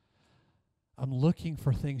 I'm looking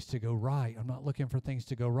for things to go right. I'm not looking for things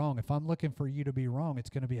to go wrong. If I'm looking for you to be wrong, it's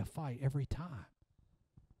going to be a fight every time.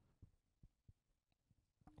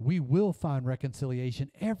 We will find reconciliation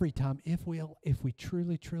every time if we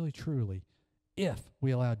truly, truly, truly, if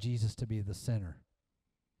we allow Jesus to be the center.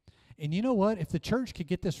 And you know what? If the church could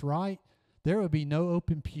get this right, there would be no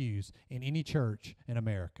open pews in any church in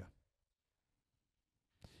America.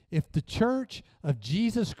 If the church of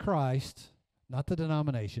Jesus Christ, not the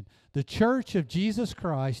denomination, the Church of Jesus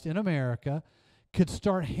Christ in America could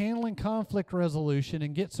start handling conflict resolution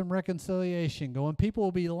and get some reconciliation going, people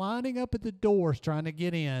will be lining up at the doors trying to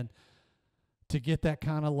get in to get that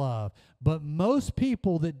kind of love. But most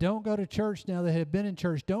people that don't go to church now, that have been in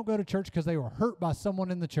church, don't go to church because they were hurt by someone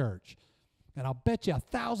in the church. And I'll bet you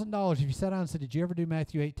 $1,000 if you sat down and said, did you ever do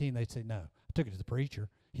Matthew 18? They'd say, no. I took it to the preacher.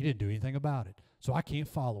 He didn't do anything about it. So I can't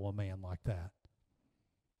follow a man like that.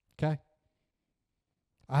 Okay?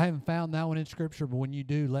 I haven't found that one in Scripture, but when you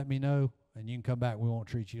do, let me know, and you can come back. We won't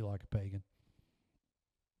treat you like a pagan.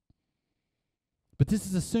 But this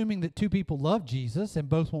is assuming that two people love Jesus and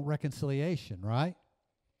both want reconciliation, right?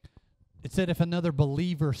 It said if another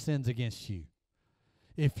believer sins against you.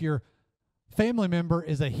 If your family member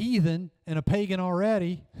is a heathen and a pagan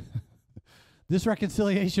already, this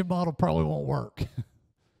reconciliation model probably won't work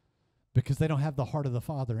because they don't have the heart of the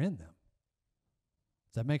Father in them.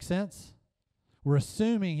 Does that make sense? We're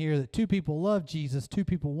assuming here that two people love Jesus, two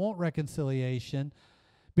people want reconciliation,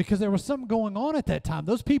 because there was something going on at that time.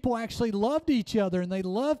 Those people actually loved each other and they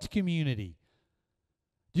loved community.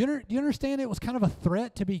 Do you understand it was kind of a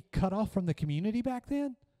threat to be cut off from the community back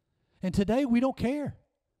then? And today we don't care.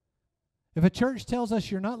 If a church tells us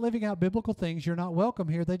you're not living out biblical things, you're not welcome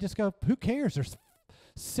here, they just go, who cares? There's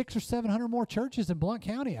 600 or 700 more churches in Blount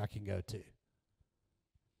County I can go to.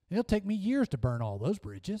 It'll take me years to burn all those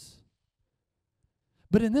bridges.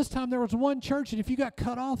 But in this time there was one church, and if you got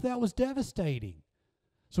cut off, that was devastating.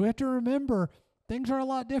 So we have to remember, things are a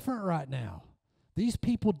lot different right now. These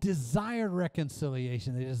people desired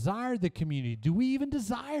reconciliation. They desired the community. Do we even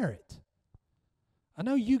desire it? I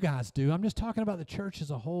know you guys do. I'm just talking about the church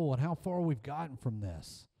as a whole and how far we've gotten from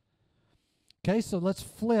this. Okay, so let's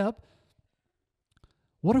flip.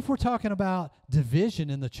 What if we're talking about division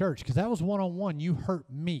in the church? Because that was one-on-one. You hurt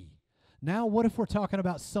me. Now, what if we're talking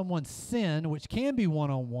about someone's sin, which can be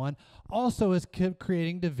one-on-one, also is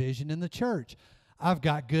creating division in the church? I've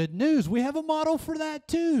got good news. We have a model for that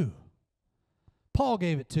too. Paul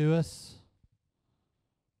gave it to us.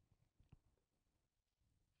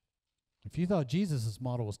 If you thought Jesus'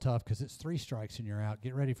 model was tough because it's 3 strikes and you're out,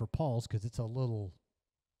 get ready for Paul's because it's a little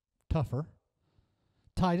tougher.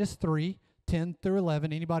 Titus 3, 10 through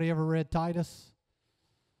 11. Anybody ever read Titus?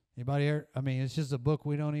 Anybody ever? I mean, it's just a book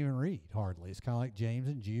we don't even read hardly. It's kind of like James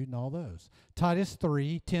and Jude and all those. Titus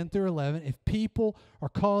 3, 10 through 11. If people are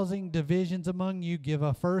causing divisions among you, give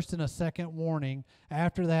a first and a second warning.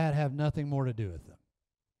 After that, have nothing more to do with them.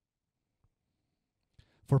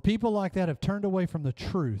 For people like that have turned away from the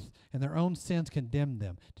truth, and their own sins condemn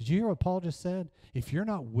them. Did you hear what Paul just said? If you're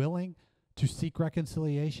not willing to seek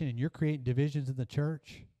reconciliation and you're creating divisions in the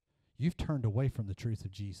church, you've turned away from the truth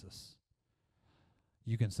of Jesus.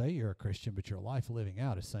 You can say you're a Christian, but your life living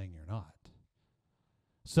out is saying you're not.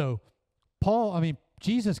 So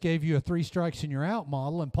Jesus gave you a 3 strikes and you're out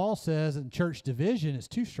model, and Paul says in church division, it's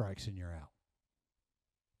 2 strikes and you're out.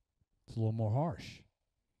 It's a little more harsh.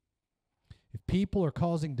 If people are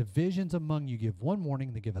causing divisions among you, give one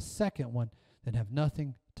warning, then give a second one, then have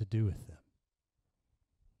nothing to do with them.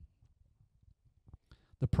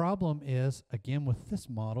 The problem is, again, with this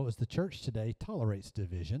model, is the church today tolerates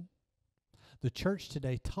division. The church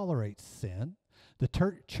today tolerates sin. The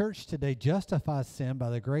church today justifies sin by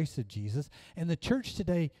the grace of Jesus. And the church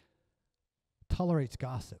today tolerates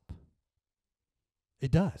gossip.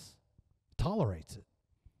 It does. Tolerates it.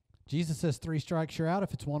 Jesus says 3 strikes, you're out.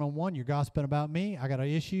 If it's one-on-one, you're gossiping about me. I got an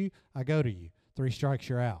issue. I go to you. 3 strikes,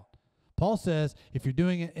 you're out. Paul says if you're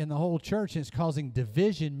doing it in the whole church and it's causing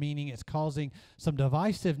division, meaning it's causing some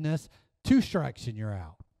divisiveness, 2 strikes and you're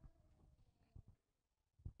out.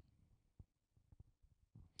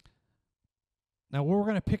 Now, what we're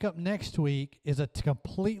going to pick up next week is a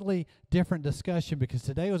completely different discussion, because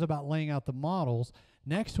today was about laying out the models.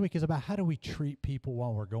 Next week is about how do we treat people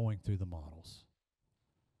while we're going through the models.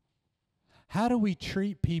 How do we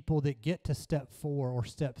treat people that get to step 4 or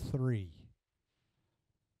step 3?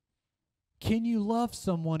 Can you love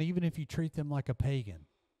someone even if you treat them like a pagan?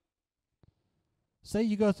 Say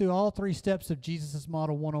you go through all 3 steps of Jesus'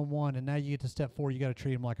 model one-on-one, and now you get to step 4, you got to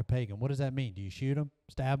treat them like a pagan. What does that mean? Do you shoot them,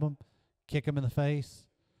 stab them, kick them in the face,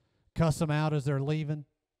 cuss them out as they're leaving,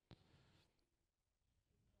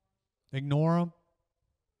 ignore them?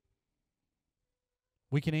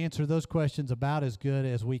 We can answer those questions about as good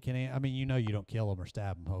as we can. I mean, you know you don't kill them or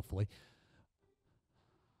stab them, hopefully.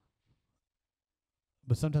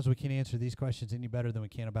 But sometimes we can't answer these questions any better than we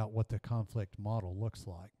can about what the conflict model looks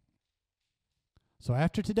like. So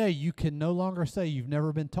after today, you can no longer say you've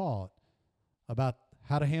never been taught about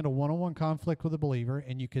how to handle one-on-one conflict with a believer,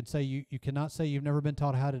 and you cannot say you've never been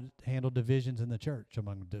taught how to handle divisions in the church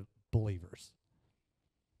among believers.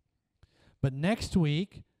 But next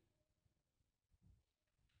week,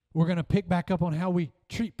 we're going to pick back up on how we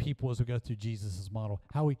treat people as we go through Jesus' model,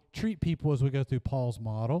 how we treat people as we go through Paul's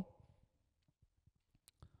model.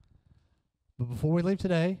 But before we leave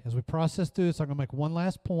today, as we process through this, I'm going to make one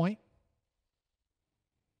last point.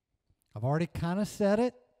 I've already kind of said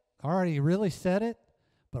it, already really said it,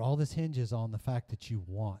 but all this hinges on the fact that you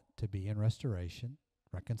want to be in restoration,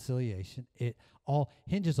 reconciliation. It all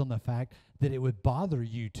hinges on the fact that it would bother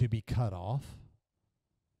you to be cut off.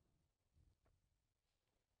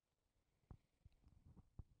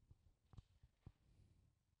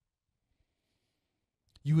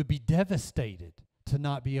 You would be devastated to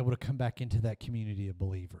not be able to come back into that community of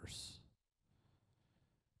believers.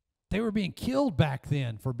 They were being killed back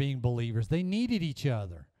then for being believers. They needed each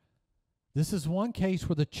other. This is one case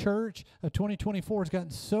where the church of 2024 has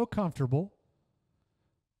gotten so comfortable.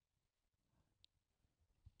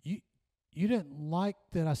 You didn't like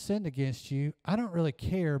that I sinned against you. I don't really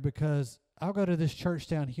care because I'll go to this church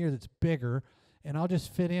down here that's bigger, and I'll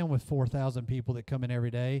just fit in with 4,000 people that come in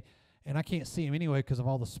every day. And I can't see him anyway because of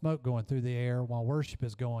all the smoke going through the air while worship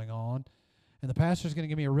is going on. And the pastor's going to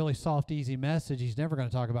give me a really soft, easy message. He's never going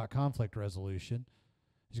to talk about conflict resolution.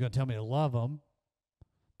 He's going to tell me to love them.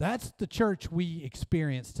 That's the church we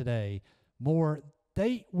experience today. More,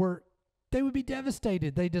 they would be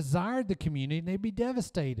devastated. They desired the community, and they'd be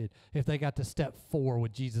devastated if they got to step 4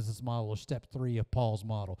 with Jesus' model or step 3 of Paul's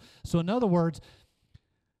model. So in other words,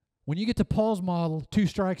 when you get to Paul's model, 2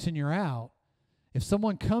 strikes and you're out. If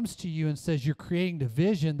someone comes to you and says you're creating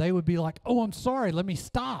division, they would be like, oh, I'm sorry, let me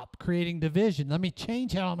stop creating division. Let me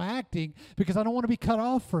change how I'm acting because I don't want to be cut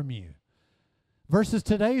off from you. Versus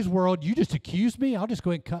today's world, you just accuse me, I'll just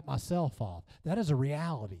go ahead and cut myself off. That is a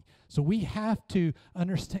reality. So we have to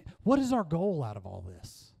understand, what is our goal out of all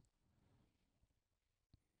this?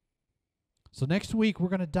 So next week, we're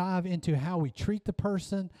going to dive into how we treat the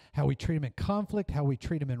person, how we treat them in conflict, how we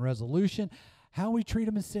treat them in resolution, how we treat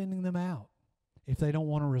them in sending them out if they don't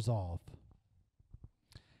want to resolve.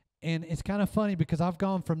 And it's kind of funny because I've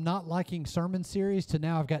gone from not liking sermon series to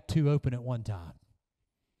now I've got 2 open at one time.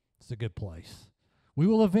 It's a good place. We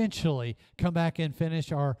will eventually come back and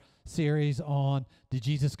finish our series on Did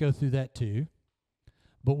Jesus Go Through That Too?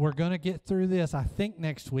 But we're going to get through this, I think,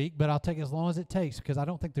 next week, but I'll take as long as it takes because I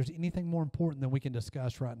don't think there's anything more important than we can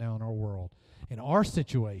discuss right now in our world, in our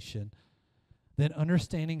situation, than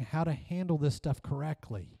understanding how to handle this stuff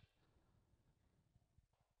correctly.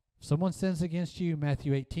 If someone sins against you,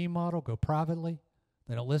 Matthew 18 model, go privately.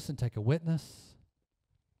 They don't listen, take a witness.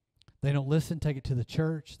 They don't listen, take it to the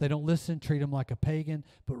church. They don't listen, treat them like a pagan.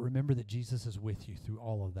 But remember that Jesus is with you through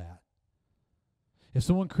all of that. If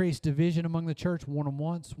someone creates division among the church, warn them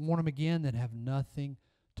once, warn them again, then have nothing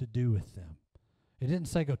to do with them. It didn't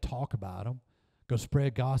say go talk about them, go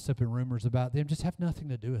spread gossip and rumors about them. Just have nothing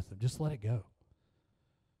to do with them. Just let it go.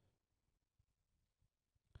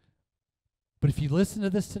 But if you listen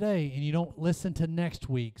to this today and you don't listen to next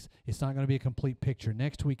week's, it's not going to be a complete picture.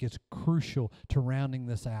 Next week is crucial to rounding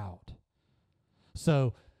this out.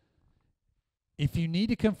 So if you need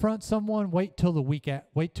to confront someone, wait till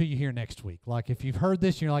you hear next week. Like if you've heard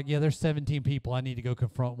this and you're like, yeah, there's 17 people I need to go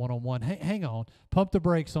confront one-on-one. Hey, hang on. Pump the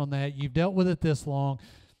brakes on that. You've dealt with it this long.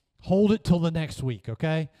 Hold it till the next week,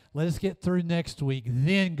 okay? Let us get through next week,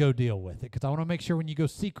 then go deal with it. Because I want to make sure when you go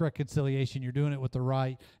seek reconciliation, you're doing it with the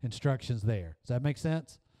right instructions there. Does that make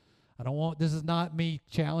sense? This is not me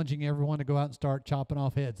challenging everyone to go out and start chopping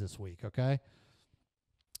off heads this week, okay?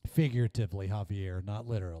 Figuratively, Javier, not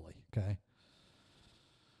literally, okay?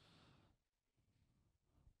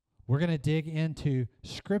 We're going to dig into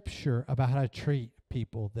Scripture about how to treat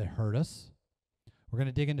people that hurt us. We're going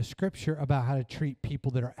to dig into Scripture about how to treat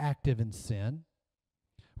people that are active in sin.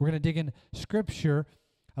 We're going to dig into Scripture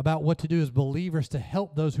about what to do as believers to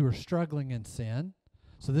help those who are struggling in sin.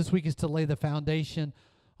 So this week is to lay the foundation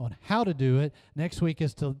on how to do it. Next week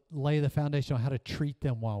is to lay the foundation on how to treat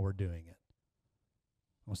them while we're doing it.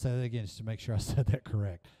 I'll say that again just to make sure I said that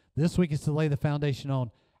correct. This week is to lay the foundation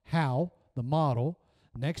on how, the model.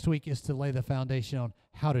 Next week is to lay the foundation on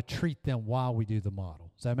how to treat them while we do the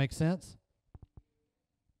model. Does that make sense?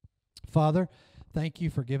 Father, thank you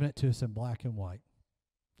for giving it to us in black and white.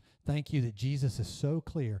 Thank you that Jesus is so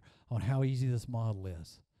clear on how easy this model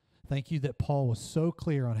is. Thank you that Paul was so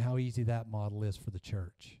clear on how easy that model is for the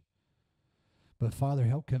church. But Father,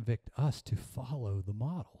 help convict us to follow the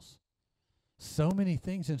models. So many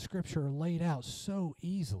things in Scripture are laid out so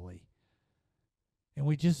easily, and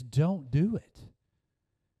we just don't do it.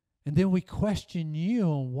 And then we question you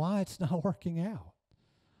on why it's not working out.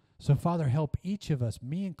 So, Father, help each of us,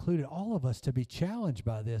 me included, all of us, to be challenged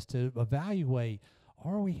by this, to evaluate,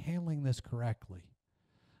 Are we handling this correctly?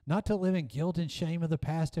 Not to live in guilt and shame of the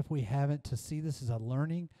past if we haven't, to see this as a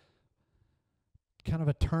learning, kind of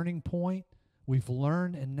a turning point. We've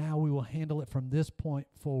learned, and now we will handle it from this point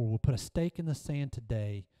forward. We'll put a stake in the sand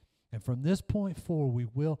today, and from this point forward, we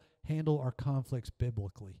will handle our conflicts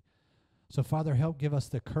biblically. So, Father, help give us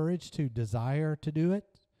the courage to desire to do it,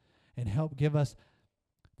 and help give us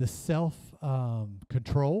the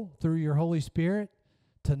self-control through your Holy Spirit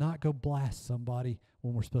to not go blast somebody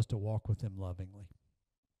when we're supposed to walk with them lovingly.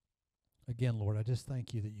 Again, Lord, I just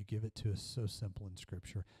thank you that you give it to us so simple in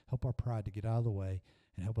Scripture. Help our pride to get out of the way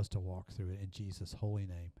and help us to walk through it. In Jesus' holy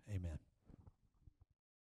name, amen.